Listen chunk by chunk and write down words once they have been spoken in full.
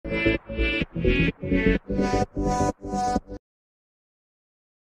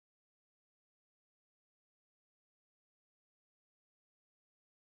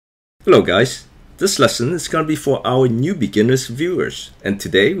Hello guys, this lesson is going to be for our new beginners viewers, and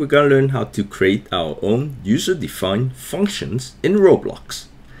today we're going to learn how to create our own user-defined functions in Roblox.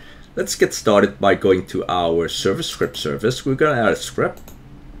 Let's get started by going to our server script service. We're going to add a script.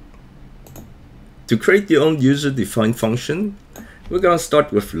 To create your own user-defined function, we're going to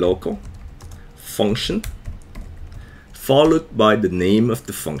start with local function, followed by the name of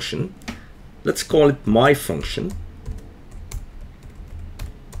the function. Let's call it my function.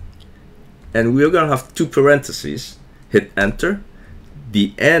 And we're going to have two parentheses. Hit enter.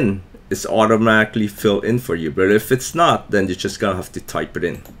 The n is automatically filled in for you, but if it's not, then you're just going to have to type it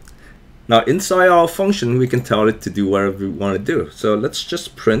in. Now inside our function, we can tell it to do whatever we want to do. So let's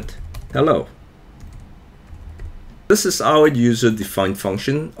just print hello. This is our user-defined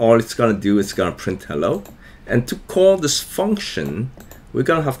function. All it's going to do is going to print hello. And to call this function, we're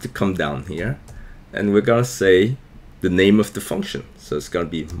going to have to come down here and we're going to say the name of the function. So it's going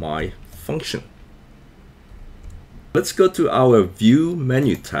to be my function. Let's go to our view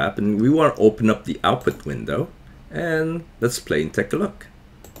menu tab and we want to open up the output window, and let's play and take a look.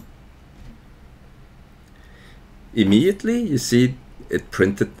 Immediately you see it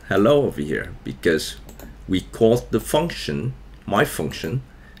printed hello over here because we called the function my function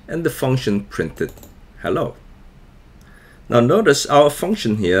and the function printed hello. Now notice our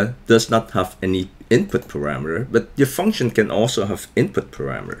function here does not have any input parameter, but your function can also have input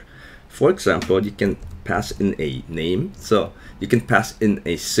parameter. For example, you can pass in a name, so you can pass in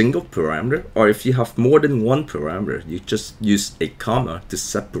a single parameter, or if you have more than one parameter, you just use a comma to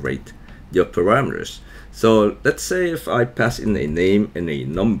separate your parameters. So let's say if I pass in a name and a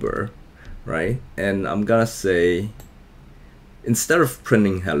number, right? And I'm gonna say, instead of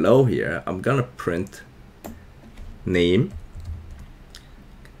printing hello here, I'm gonna print name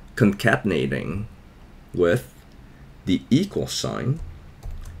concatenating with the equal sign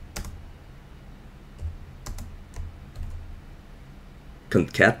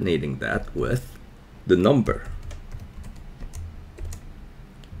concatenating that with the number.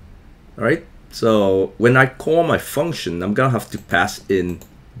 All right, so when I call my function, I'm gonna have to pass in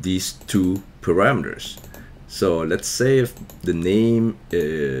these two parameters. So let's say if the name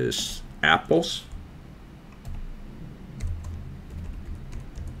is apples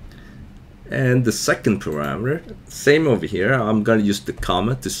and the second parameter, same over here, I'm gonna use the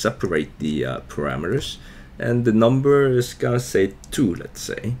comma to separate the parameters. And the number is gonna say 2, let's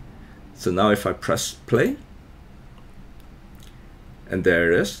say. So now if I press play, and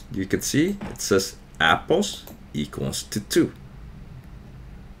there it is, you can see it says apples equals to 2.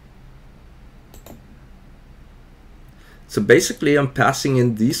 So basically I'm passing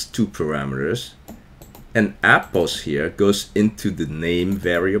in these two parameters, and apples here goes into the name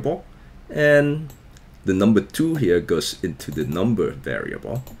variable, and the number 2 here goes into the number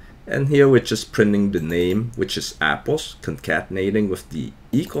variable. And here we're just printing the name, which is apples, concatenating with the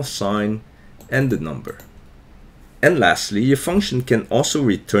equal sign and the number. And lastly, your function can also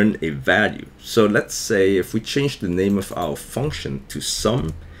return a value. So let's say if we change the name of our function to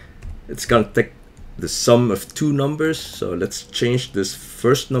sum, it's going to take the sum of two numbers. So let's change this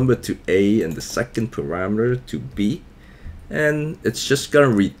first number to A and the second parameter to B. And it's just going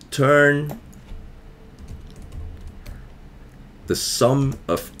to return the sum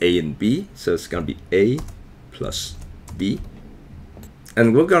of A and B, so it's going to be A plus B.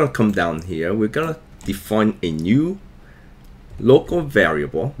 And we're going to come down here, we're going to define a new local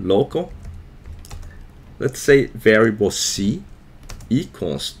variable, local, let's say variable C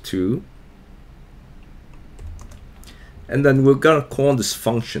equals to, and then we're going to call this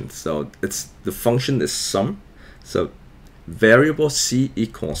function, so the function is sum, so variable C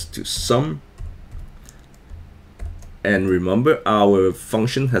equals to sum. And remember, our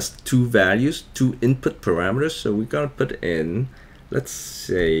function has two values, two input parameters. So we're going to put in, let's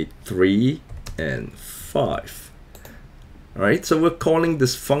say 3 and 5. All right, so we're calling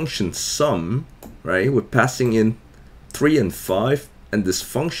this function sum, right? We're passing in 3 and 5, and this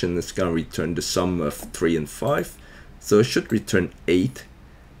function is going to return the sum of 3 and 5. So it should return 8.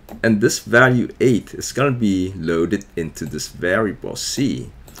 And this value 8 is going to be loaded into this variable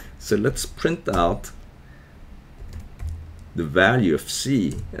C. So let's print out the value of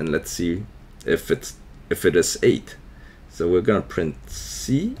C, and let's see if it is 8. So we're going to print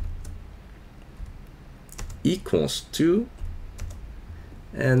C equals 2,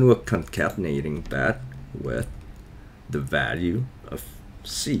 and we're concatenating that with the value of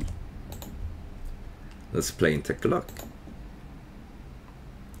C. Let's play and take a look.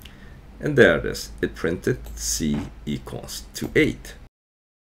 And there it is, it printed C equals to 8.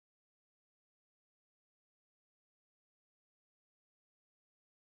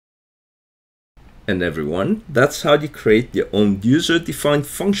 And everyone, that's how you create your own user-defined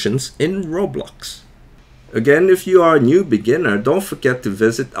functions in Roblox. Again, if you are a new beginner, don't forget to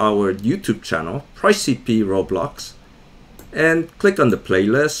visit our YouTube channel, PrizeCP Roblox, and click on the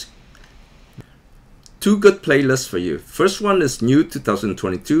playlist. Two good playlists for you. First one is New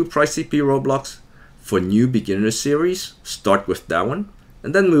 2022 PrizeCP Roblox for New Beginner Series. Start with that one,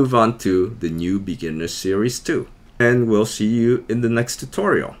 and then move on to the New Beginner Series 2. And we'll see you in the next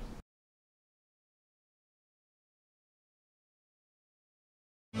tutorial.